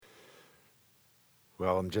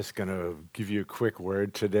Well, I'm just going to give you a quick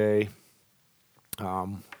word today.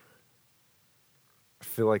 Um, I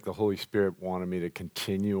feel like the Holy Spirit wanted me to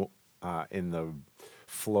continue in the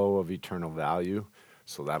flow of eternal value.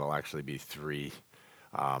 So that'll actually be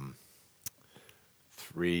um,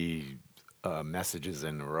 three messages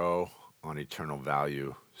in a row on eternal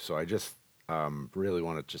value. So I just really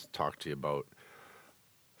want to just talk to you about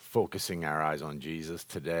focusing our eyes on Jesus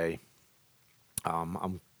today.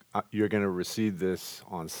 You're going to receive this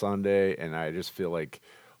on Sunday, and I just feel like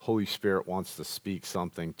Holy Spirit wants to speak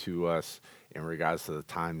something to us in regards to the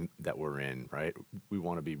time that we're in, right? We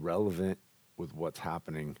want to be relevant with what's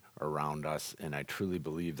happening around us, and I truly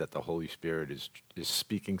believe that the Holy Spirit is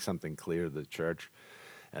speaking something clear to the church,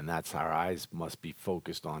 and that's our eyes must be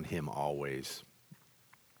focused on Him always.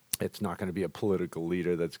 It's not going to be a political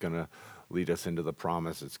leader that's going to lead us into the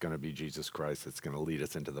promise. It's going to be Jesus Christ that's going to lead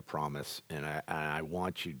us into the promise. And I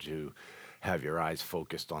want you to have your eyes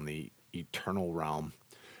focused on the eternal realm.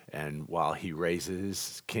 And while he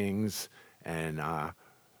raises kings and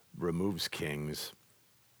removes kings,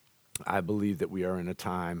 I believe that we are in a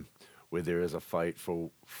time where there is a fight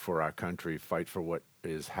for our country, fight for what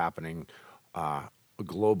is happening uh,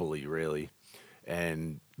 globally, really.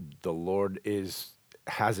 And the Lord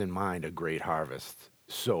has in mind a great harvest.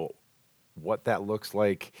 So, what that looks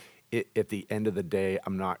like at the end of the day,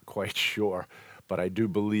 I'm not quite sure, but I do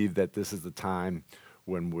believe that this is the time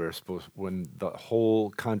when the whole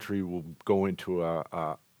country will go into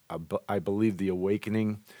I believe the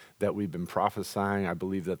awakening that we've been prophesying. I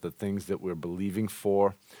believe that the things that we're believing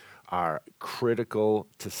for are critical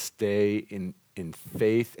to stay in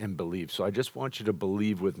faith and believe. So I just want you to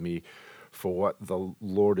believe with me for what the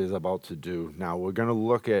Lord is about to do. Now we're going to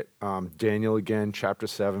look at Daniel again, chapter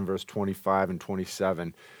 7, verse 25 and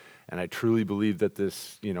 27. And I truly believe that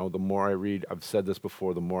this, the more I read, I've said this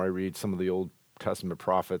before, the more I read some of the Old Testament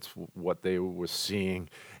prophets, what they were seeing,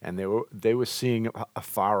 and they were seeing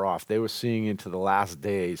afar off. They were seeing into the last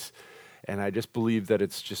days, and I just believe that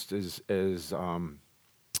it's just as I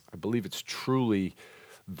believe it's truly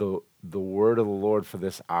the word of the Lord for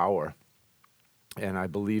this hour, and I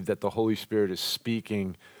believe that the Holy Spirit is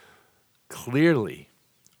speaking clearly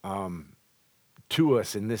to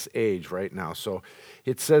us in this age right now. So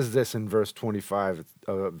it says this in verse 25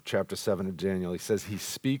 of chapter 7 of Daniel. He says he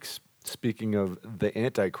speaks, speaking of the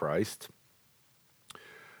Antichrist,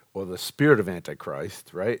 or the spirit of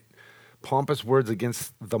Antichrist, right? Pompous words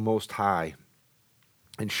against the Most High,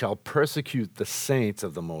 and shall persecute the saints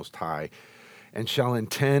of the Most High, and shall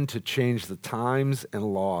intend to change the times and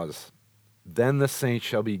laws. Then the saints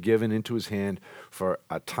shall be given into his hand for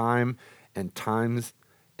a time and times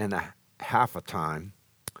and a half a time,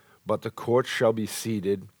 but the court shall be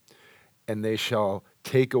seated, and they shall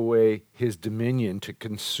take away his dominion to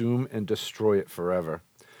consume and destroy it forever.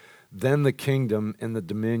 Then the kingdom and the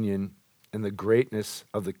dominion and the greatness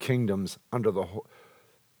of the kingdoms under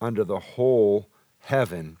the whole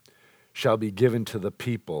heaven shall be given to the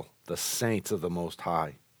people, the saints of the Most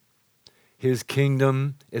High. His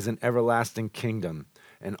kingdom is an everlasting kingdom,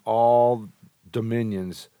 and all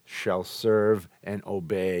dominions shall serve and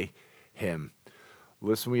obey him.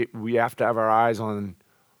 Listen, we have to have our eyes on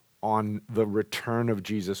the return of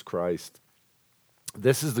Jesus Christ.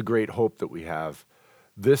 This is the great hope that we have.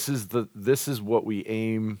 This is what we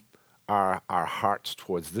aim our hearts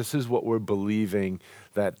towards. This is what we're believing,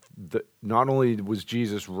 that not only was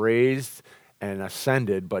Jesus raised and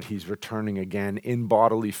ascended, but he's returning again in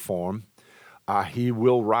bodily form. He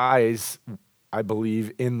will rise, I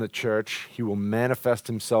believe, in the church. He will manifest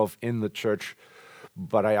himself in the church.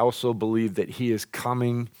 But I also believe that he is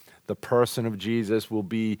coming. The person of Jesus will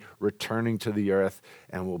be returning to the earth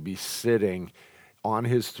and will be sitting on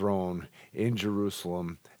his throne in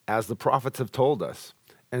Jerusalem, as the prophets have told us.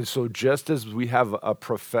 And so, just as we have a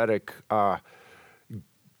prophetic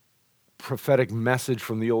message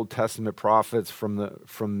from the Old Testament prophets,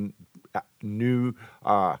 from new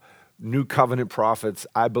new covenant prophets,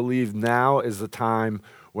 I believe now is the time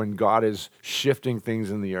when God is shifting things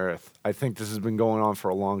in the earth. I think this has been going on for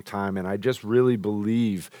a long time, and I just really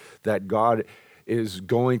believe that God is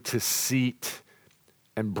going to seat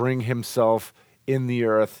and bring himself in the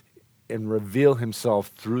earth and reveal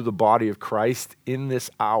himself through the body of Christ in this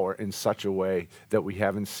hour in such a way that we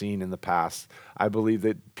haven't seen in the past. I believe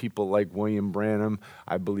that people like William Branham,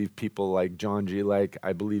 I believe people like John G. Lake,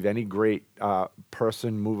 I believe any great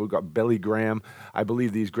person, move of God, Billy Graham, I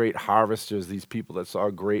believe these great harvesters, these people that saw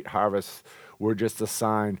great harvests, were just a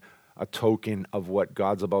sign, a token of what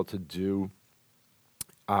God's about to do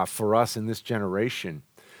for us in this generation.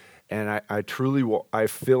 And I truly, I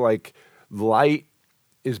feel like light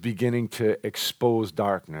is beginning to expose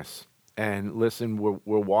darkness. And listen,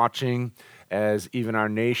 we're watching as even our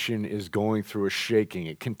nation is going through a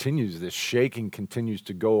shaking. This shaking continues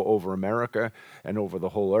to go over America and over the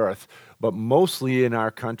whole earth, but mostly in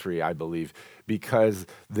our country, I believe, because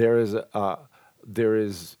there is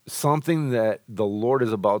something that the Lord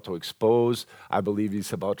is about to expose. I believe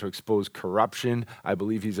he's about to expose corruption. I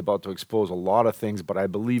believe he's about to expose a lot of things, but I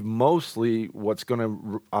believe mostly what's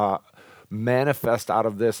going to manifest out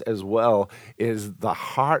of this as well is the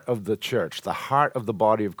heart of the church, the heart of the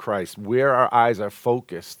body of Christ, where our eyes are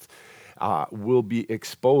focused. Will be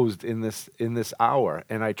exposed in this hour.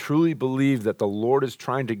 And I truly believe that the Lord is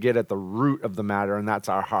trying to get at the root of the matter, and that's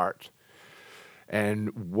our heart.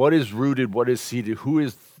 And what is rooted, what is seated, who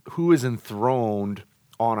is enthroned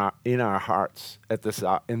in our hearts at this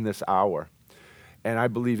in this hour. And I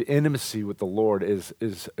believe intimacy with the Lord has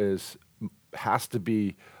to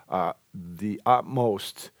be the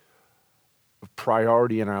utmost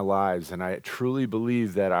priority in our lives. And I truly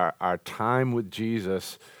believe that our time with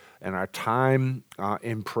Jesus and our time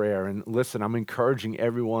in prayer, and listen, I'm encouraging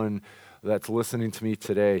everyone that's listening to me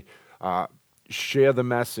today, share the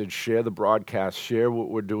message, share the broadcast, share what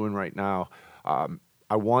we're doing right now.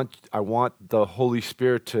 I want the Holy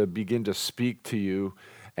Spirit to begin to speak to you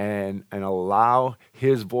and allow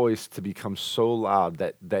his voice to become so loud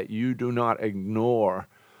that you do not ignore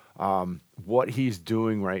what he's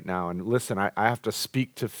doing right now. And listen, I have to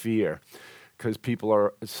speak to fear, because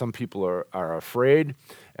some people are afraid,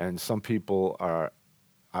 and some people are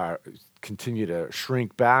continue to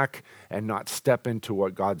shrink back and not step into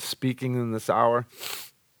what God's speaking in this hour.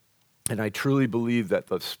 And I truly believe that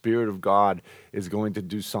the Spirit of God is going to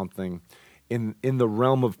do something in the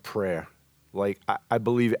realm of prayer. Like, I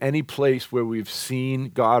believe any place where we've seen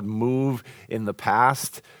God move in the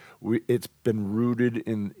past, it's been rooted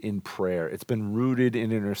in prayer. It's been rooted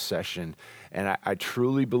in intercession. And I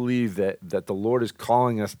truly believe that the Lord is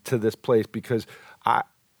calling us to this place, because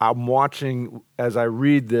I'm watching as I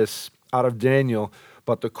read this out of Daniel,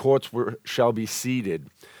 but the courts shall be seated,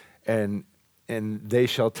 and they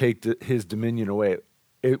shall take his dominion away.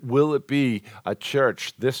 Will it be a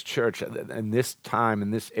church, this church, and this time,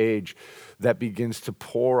 and this age, that begins to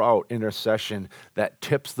pour out intercession, that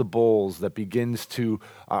tips the bowls, that begins to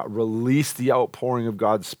release the outpouring of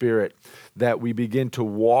God's Spirit, that we begin to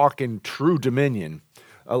walk in true dominion,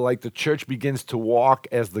 like the church begins to walk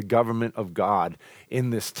as the government of God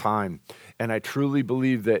in this time. And I truly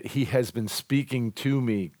believe that he has been speaking to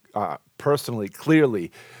me personally,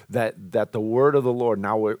 clearly, that the word of the Lord,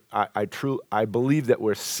 now I believe that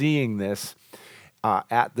we're seeing this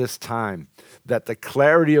at this time, that the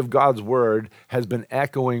clarity of God's word has been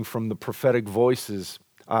echoing from the prophetic voices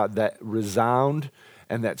that resound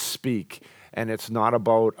and that speak. And it's not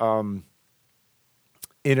about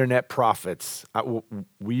internet prophets.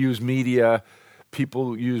 We use media.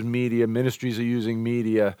 People use media. Ministries are using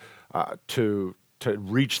media to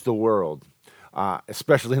reach the world,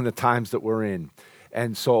 especially in the times that we're in.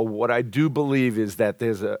 And so, what I do believe is that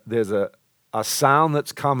there's a sound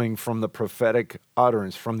that's coming from the prophetic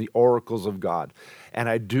utterance, from the oracles of God, and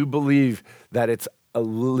I do believe that it's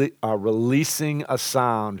releasing a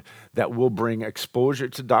sound that will bring exposure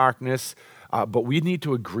to darkness. But we need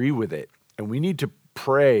to agree with it, and we need to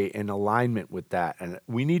pray in alignment with that. And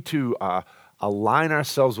we need to align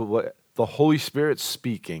ourselves with what the Holy Spirit's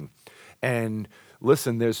speaking. And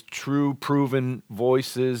listen, there's true proven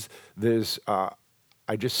voices.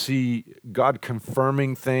 I just see God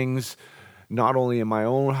confirming things, not only in my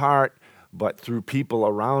own heart, but through people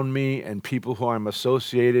around me and people who I'm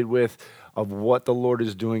associated with, of what the Lord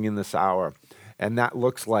is doing in this hour. And that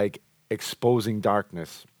looks like exposing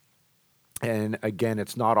darkness. And again,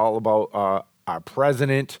 it's not all about our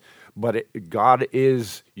president, but God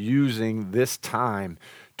is using this time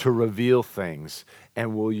to reveal things,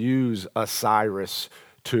 and will use a Cyrus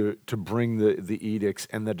to bring the edicts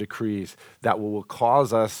and the decrees that will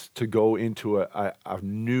cause us to go into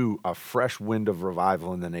a fresh wind of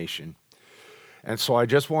revival in the nation. And so I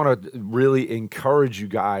just want to really encourage you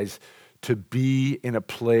guys to be in a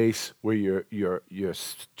place where you're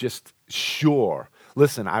just sure.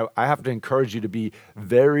 Listen, I have to encourage you to be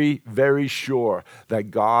very, very sure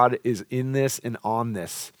that God is in this and on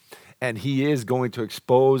this. And he is going to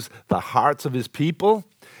expose the hearts of his people,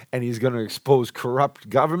 and he's going to expose corrupt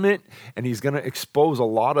government, and he's going to expose a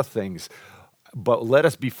lot of things. But let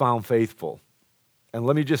us be found faithful. And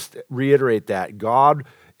let me just reiterate that. God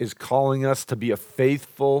is calling us to be a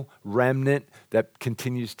faithful remnant that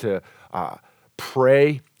continues to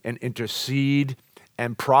pray and intercede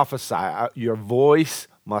and prophesy. Your voice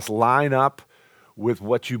must line up with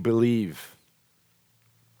what you believe.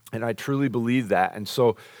 And I truly believe that. And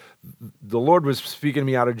so the Lord was speaking to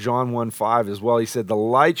me out of John 1:5 as well. He said, the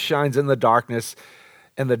light shines in the darkness,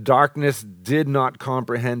 and the darkness did not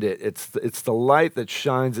comprehend it. It's the light that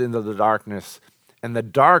shines into the darkness, and the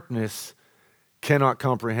darkness cannot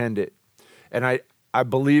comprehend it. And I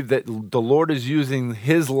believe that the Lord is using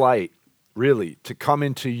his light, really, to come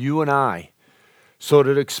into you and I, so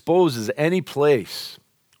that it exposes any place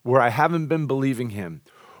where I haven't been believing him,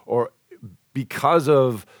 or because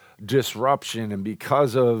of disruption and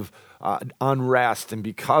because of unrest and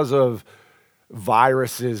because of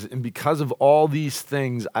viruses and because of all these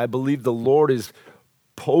things. I believe the Lord is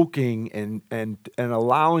poking and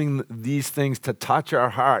allowing these things to touch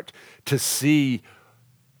our heart to see,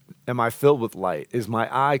 am I filled with light? Is my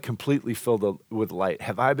eye completely filled with light?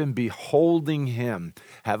 Have I been beholding him?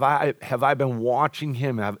 Have I been watching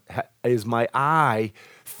him? Is my eye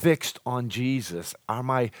fixed on Jesus?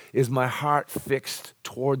 Is my heart fixed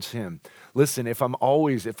towards him? Listen, if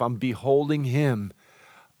I'm beholding him,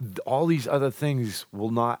 all these other things will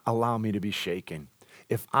not allow me to be shaken.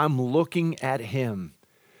 If I'm looking at him,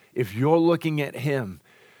 if you're looking at him,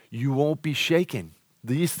 you won't be shaken.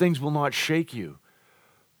 These things will not shake you.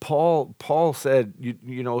 Paul said,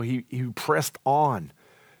 he pressed on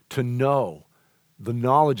to know the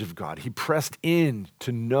knowledge of God. He pressed in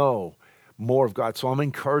to know more of God. So I'm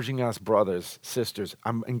encouraging us, brothers, sisters.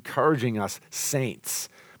 I'm encouraging us, saints,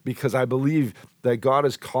 because I believe that God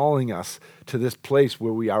is calling us to this place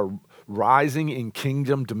where we are rising in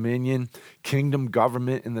kingdom dominion, kingdom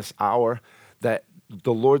government in this hour, that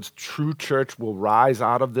the Lord's true church will rise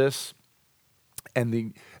out of this,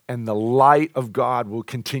 and the light of God will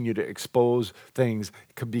continue to expose things,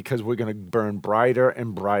 because we're going to burn brighter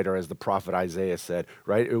and brighter, as the prophet Isaiah said,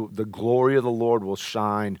 right? The glory of the Lord will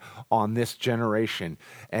shine on this generation.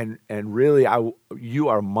 And really, you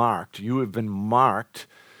are marked. You have been marked.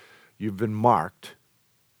 You've been marked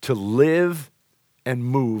to live and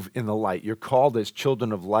move in the light. You're called as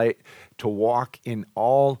children of light to walk in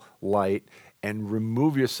all light and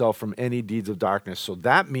remove yourself from any deeds of darkness. So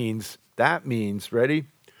that means, ready?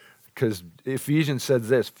 Because Ephesians says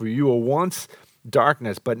this, for you were once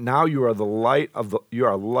darkness, but now you are you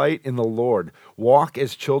are light in the Lord. Walk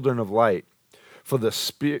as children of light. For the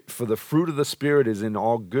fruit of the Spirit is in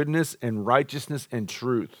all goodness and righteousness and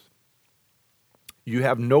truth. You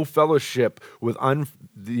have no fellowship with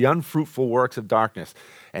the unfruitful works of darkness.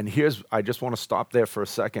 And I just want to stop there for a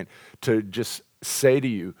second to just say to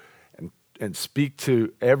you and speak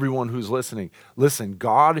to everyone who's listening. Listen,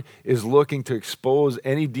 God is looking to expose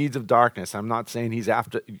any deeds of darkness. I'm not saying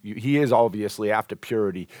he is obviously after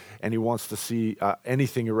purity, and he wants to see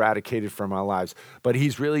anything eradicated from our lives. But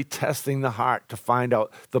he's really testing the heart to find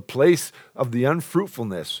out the place of the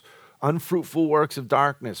unfruitfulness, unfruitful works of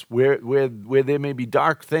darkness, where there may be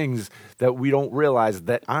dark things that we don't realize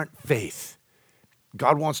that aren't faith.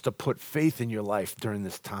 God wants to put faith in your life during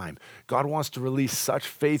this time. God wants to release such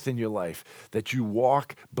faith in your life that you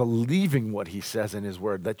walk believing what he says in his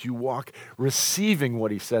word, that you walk receiving what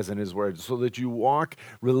he says in his word, so that you walk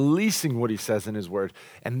releasing what he says in his word.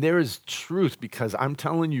 And there is truth, because I'm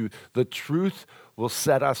telling you, the truth will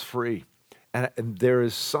set us free. And there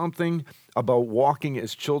is something about walking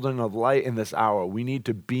as children of light in this hour. We need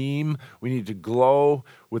to beam, we need to glow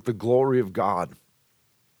with the glory of God.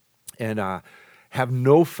 And have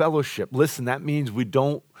no fellowship. Listen, that means we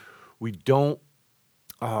don't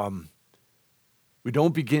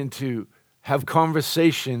begin to have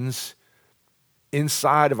conversations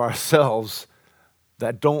inside of ourselves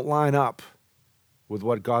that don't line up with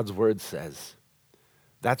what God's word says.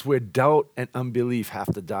 That's where doubt and unbelief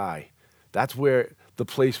have to die. That's where the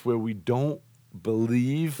place where we don't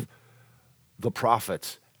believe the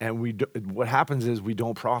prophets, and what happens is we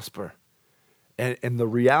don't prosper. And the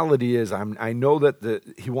reality is, I know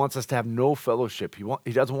that he wants us to have no fellowship.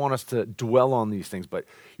 He doesn't want us to dwell on these things, but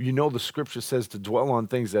the scripture says to dwell on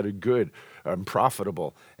things that are good and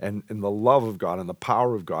profitable, and the love of God and the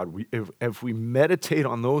power of God. If we meditate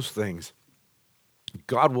on those things,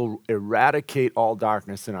 God will eradicate all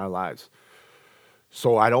darkness in our lives.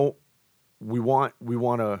 So we want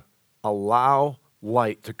to allow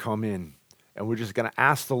light to come in. And we're just going to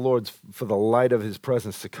ask the Lord for the light of his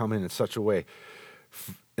presence to come in such a way.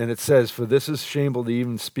 And it says, for this is shameful to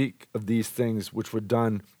even speak of these things which were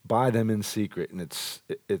done by them in secret. And it's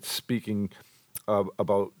speaking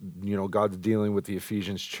about, God's dealing with the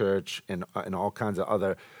Ephesians church and all kinds of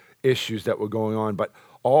other issues that were going on. But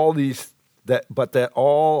all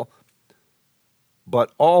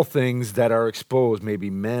things that are exposed may be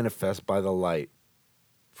manifest by the light.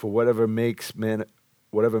 For whatever makes manifest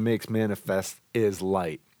is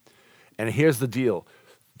light. And here's the deal.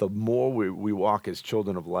 the more we walk as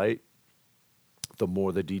children of light, the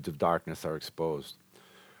more the deeds of darkness are exposed.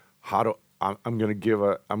 I'm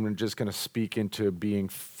just going to speak into being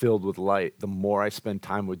filled with light. The more I spend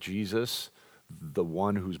time with Jesus, the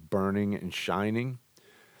one who's burning and shining,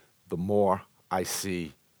 the more I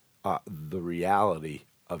see the reality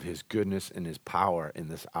of his goodness and his power in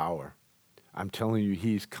this hour. I'm telling you,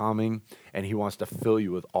 he's coming, and he wants to fill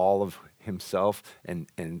you with all of himself and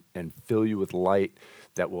fill you with light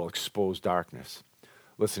that will expose darkness.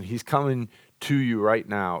 Listen, he's coming to you right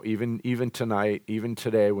now, even tonight, even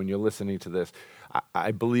today when you're listening to this.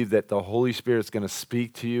 I believe that the Holy Spirit's going to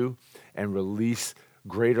speak to you and release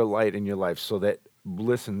greater light in your life so that,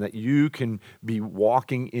 listen, that you can be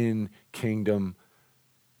walking in kingdom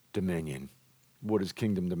dominion. What is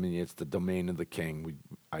kingdom dominion? It's the domain of the king.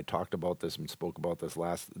 I talked about this and spoke about this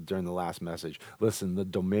during the last message. Listen, the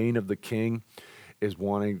domain of the king is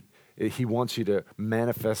he wants you to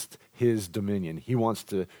manifest his dominion. He wants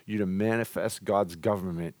you to manifest God's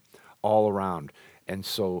government all around. And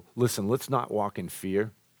so, listen, let's not walk in fear.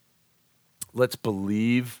 Let's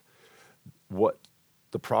believe what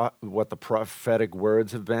the prophetic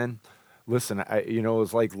words have been. Listen, it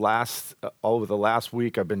was like over the last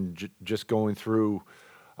week, I've been just going through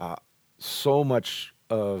so much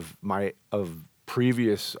of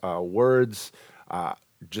previous words,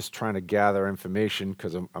 just trying to gather information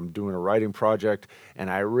because I'm doing a writing project, and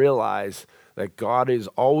I realize that God is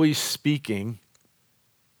always speaking,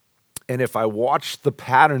 and if I watch the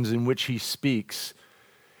patterns in which he speaks,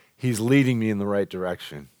 he's leading me in the right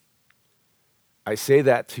direction. I say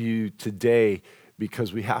that to you today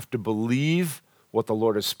because we have to believe what the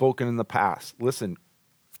Lord has spoken in the past. Listen,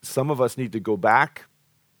 some of us need to go back,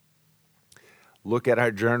 look at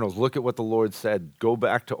our journals, look at what the Lord said, go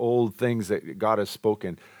back to old things that God has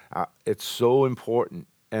spoken. It's so important.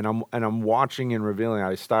 And I'm watching and revealing.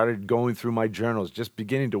 I started going through my journals, just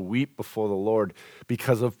beginning to weep before the Lord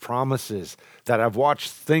because of promises that I've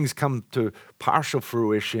watched things come to partial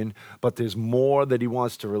fruition, but there's more that he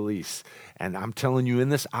wants to release. And I'm telling you, in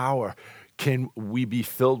this hour, can we be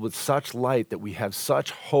filled with such light that we have such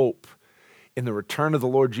hope in the return of the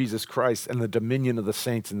Lord Jesus Christ and the dominion of the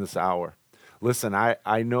saints in this hour. Listen,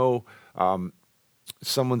 I know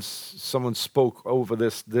someone spoke over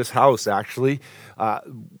this house actually.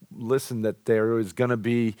 Listen, that there is going to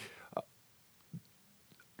be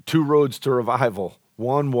two roads to revival.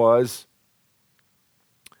 One was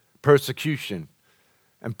persecution.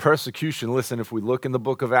 And persecution, listen, if we look in the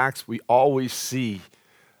book of Acts, we always see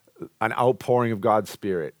an outpouring of God's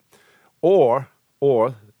Spirit. Or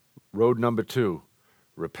road number two,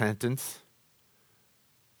 repentance,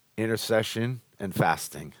 intercession, and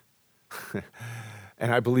fasting.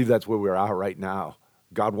 And I believe that's where we're at right now.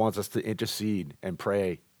 God wants us to intercede and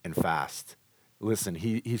pray and fast. Listen,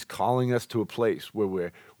 he's calling us to a place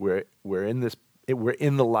where we're in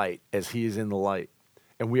the light as he is in the light.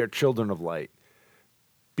 And we are children of light,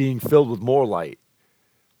 being filled with more light.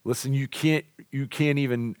 Listen, you can't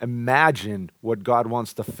even imagine what God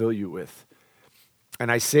wants to fill you with.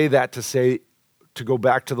 And I say that to go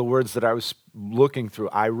back to the words that I was looking through.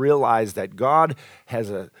 I realize that God has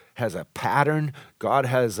a pattern. God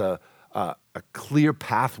has a clear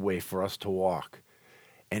pathway for us to walk.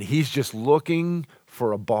 And he's just looking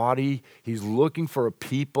for a body. He's looking for a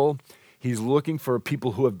people. He's looking for a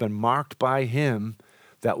people who have been marked by him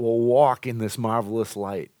that will walk in this marvelous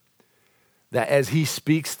light. That as he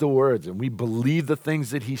speaks the words and we believe the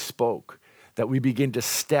things that he spoke, that we begin to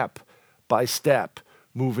step by step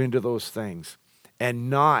move into those things and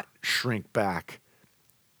not shrink back.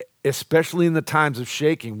 Especially in the times of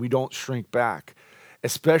shaking, we don't shrink back.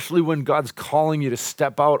 Especially when God's calling you to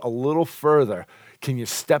step out a little further. Can you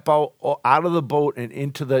step out of the boat and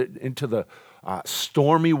into the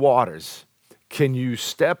stormy waters? Can you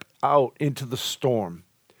step out into the storm?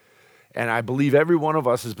 And I believe every one of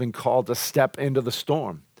us has been called to step into the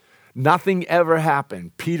storm. Nothing ever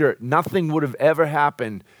happened. Nothing would have ever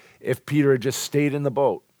happened if Peter had just stayed in the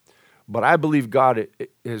boat. But I believe God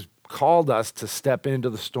has called us to step into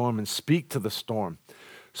the storm and speak to the storm.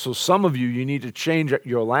 So some of you need to change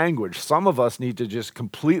your language. Some of us need to just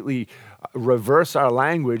completely reverse our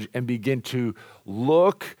language and begin to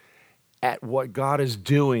look at what God is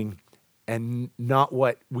doing and not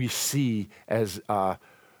what we see as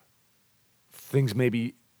things may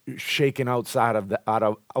be shaken outside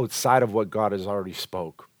of what God has already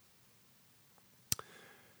spoke.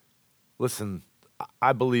 Listen,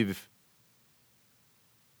 I believe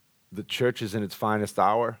the church is in its finest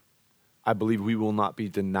hour. I believe we will not be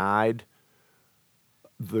denied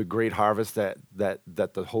the great harvest that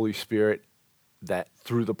the Holy Spirit that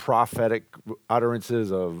through the prophetic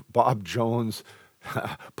utterances of Bob Jones,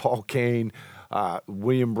 Paul Kane,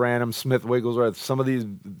 William Branham, Smith Wigglesworth, some of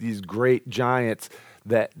these great giants,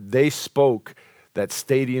 that they spoke that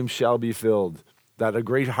stadiums shall be filled, that a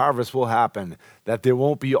great harvest will happen, that there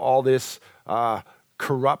won't be all this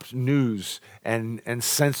corrupt news and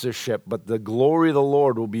censorship, but the glory of the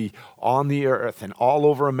Lord will be on the earth and all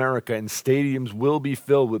over America, and stadiums will be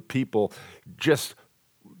filled with people, just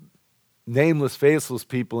nameless, faceless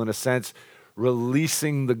people in a sense,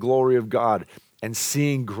 releasing the glory of God and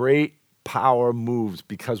seeing great power moves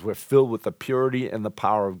because we're filled with the purity and the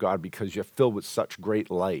power of God, because you're filled with such great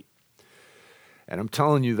light. And I'm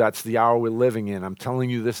telling you, that's the hour we're living in. I'm telling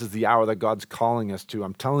you, this is the hour that God's calling us to.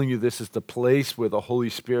 I'm telling you, this is the place where the Holy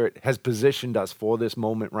Spirit has positioned us for this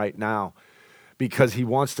moment right now, because he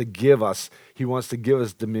wants to give us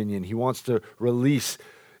dominion. He wants to release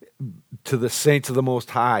to the saints of the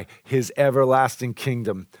Most High his everlasting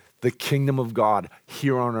kingdom, the kingdom of God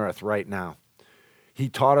here on earth right now. He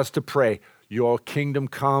taught us to pray, your kingdom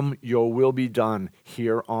come, your will be done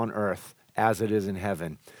here on earth as it is in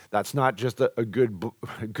heaven. That's not just a good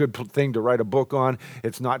thing to write a book on.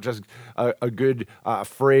 It's not just a good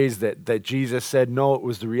phrase that Jesus said. No, it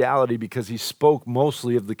was the reality, because he spoke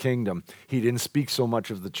mostly of the kingdom. He didn't speak so much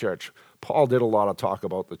of the church. Paul did a lot of talk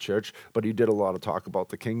about the church, but he did a lot of talk about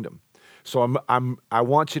the kingdom. So I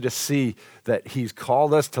want you to see that he's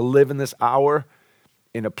called us to live in this hour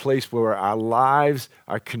in a place where our lives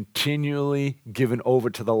are continually given over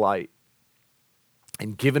to the light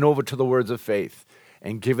and given over to the words of faith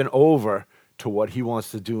and given over to what he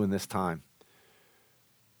wants to do in this time.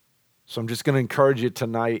 So I'm just going to encourage you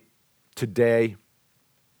today,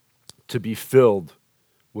 to be filled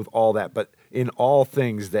with all that, but in all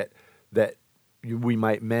things that we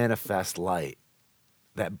might manifest light,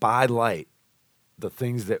 that by light, the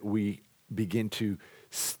things that we begin to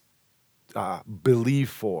believe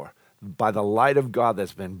for, by the light of God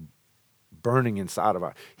that's been burning inside of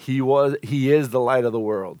us. He is the light of the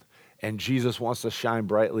world, and Jesus wants to shine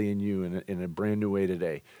brightly in you in a brand new way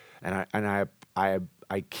today. And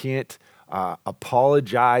I can't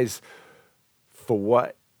apologize for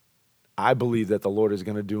what I believe that the Lord is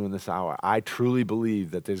going to do in this hour. I truly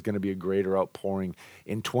believe that there's going to be a greater outpouring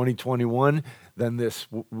in 2021 than this.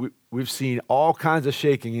 We've seen all kinds of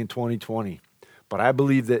shaking in 2020. But I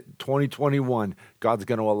believe that 2021, God's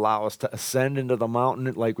going to allow us to ascend into the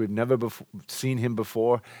mountain like we've never seen him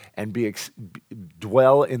before, and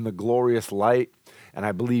dwell in the glorious light. And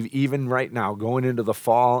I believe even right now, going into the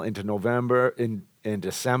fall, into November, in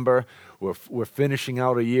December, we're finishing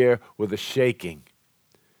out a year with a shaking,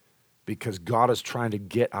 because God is trying to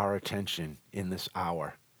get our attention in this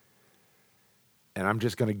hour. And I'm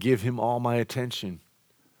just going to give him all my attention.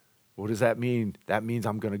 What does that mean? That means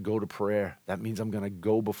I'm going to go to prayer. That means I'm going to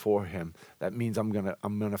go before him. That means I'm going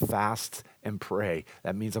to fast and pray.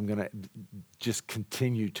 That means I'm going to just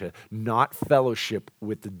continue to not fellowship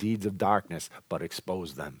with the deeds of darkness, but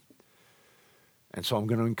expose them. And so I'm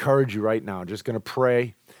going to encourage you right now. I'm just going to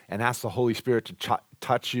pray and ask the Holy Spirit to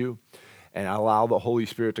touch you, and allow the Holy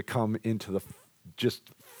Spirit to come into the just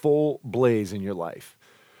full blaze in your life.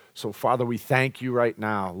 So, Father, we thank you right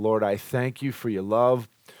now. Lord, I thank you for your love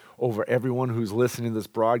over everyone who's listening to this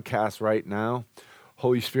broadcast right now.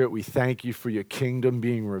 Holy Spirit, we thank you for your kingdom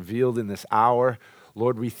being revealed in this hour.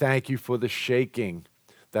 Lord, we thank you for the shaking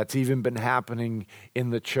that's even been happening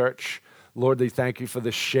in the church. Lord, we thank you for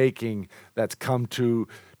the shaking that's come to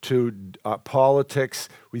politics.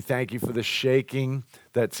 We thank you for the shaking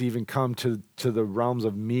that's even come to the realms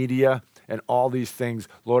of media and all these things.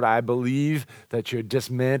 Lord, I believe that you're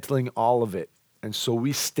dismantling all of it. And so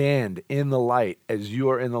we stand in the light as you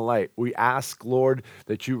are in the light. We ask, Lord,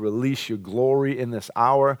 that you release your glory in this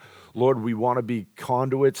hour. Lord, we want to be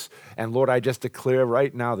conduits. And Lord, I just declare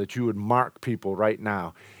right now that you would mark people right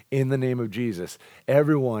now in the name of Jesus.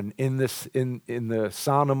 Everyone in the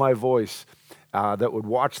sound of my voice that would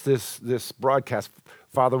watch this broadcast,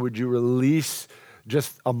 Father, would you release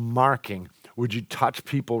just a marking? Would you touch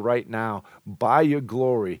people right now by your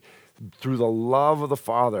glory? Through the love of the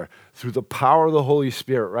Father, through the power of the Holy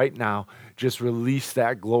Spirit right now, just release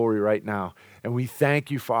that glory right now. And we thank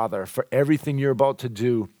you, Father, for everything you're about to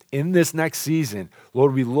do in this next season.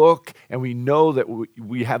 Lord, we look and we know that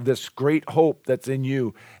we have this great hope that's in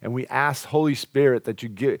you. And we ask, Holy Spirit,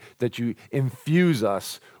 that you infuse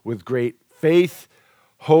us with great faith,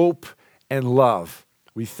 hope, and love.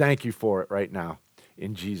 We thank you for it right now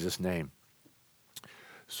in Jesus' name.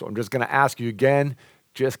 So I'm just going to ask you again,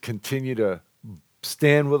 just continue to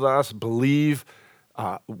stand with us, believe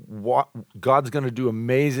what God's going to do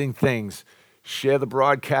amazing things Share the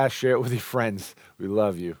broadcast, share it with your friends. We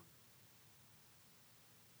love you.